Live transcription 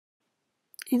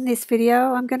In this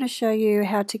video, I'm going to show you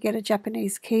how to get a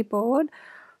Japanese keyboard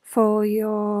for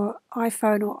your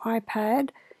iPhone or iPad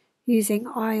using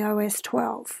iOS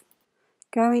 12.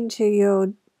 Go into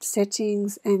your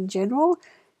settings and general,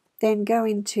 then go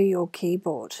into your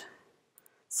keyboard.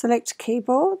 Select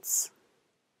keyboards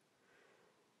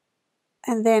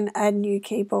and then add new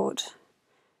keyboard.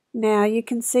 Now you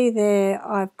can see there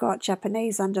I've got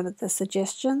Japanese under the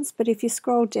suggestions, but if you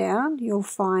scroll down you'll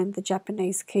find the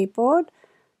Japanese keyboard.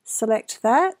 Select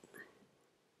that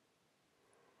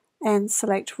and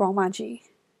select Romaji.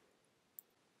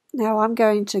 Now I'm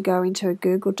going to go into a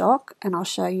Google Doc and I'll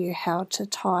show you how to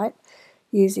type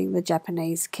using the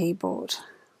Japanese keyboard.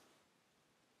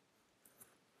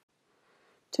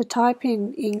 To type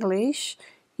in English,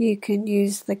 you can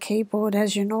use the keyboard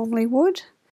as you normally would.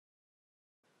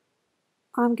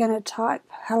 I'm going to type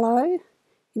hello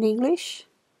in English.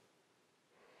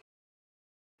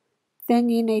 Then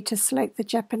you need to select the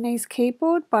Japanese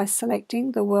keyboard by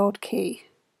selecting the world key.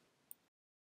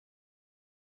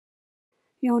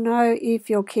 You'll know if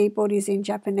your keyboard is in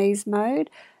Japanese mode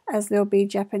as there'll be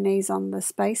Japanese on the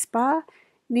spacebar.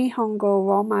 Nihongo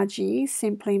Romaji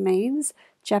simply means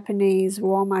Japanese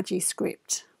Romaji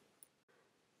script.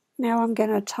 Now I'm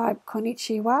going to type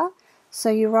Konnichiwa, so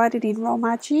you write it in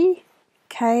Romaji,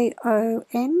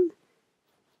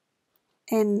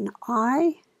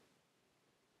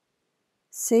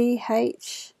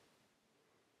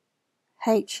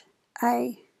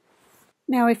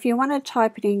 Now if you want to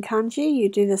type it in kanji, you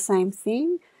do the same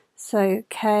thing. So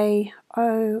K-O-N-N-I-C-H-I-H-A.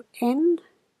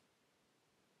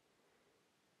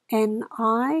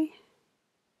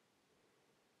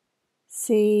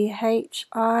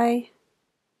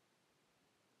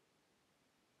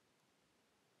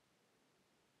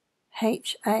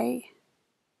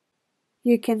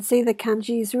 You can see the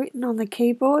kanji is written on the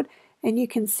keyboard and you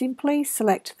can simply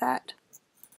select that.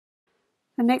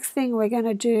 The next thing we're going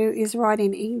to do is write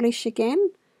in English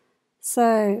again.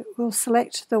 So we'll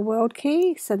select the world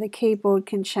key so the keyboard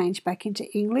can change back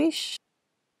into English.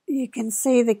 You can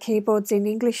see the keyboard's in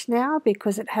English now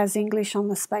because it has English on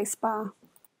the spacebar.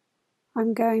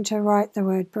 I'm going to write the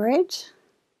word bread.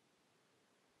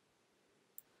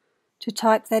 To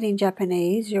type that in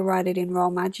Japanese, you write it in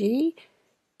Romaji,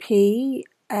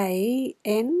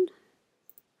 P-A-N.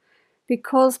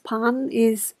 Because pan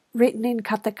is written in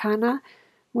katakana,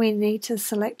 we need to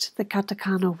select the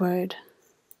katakana word.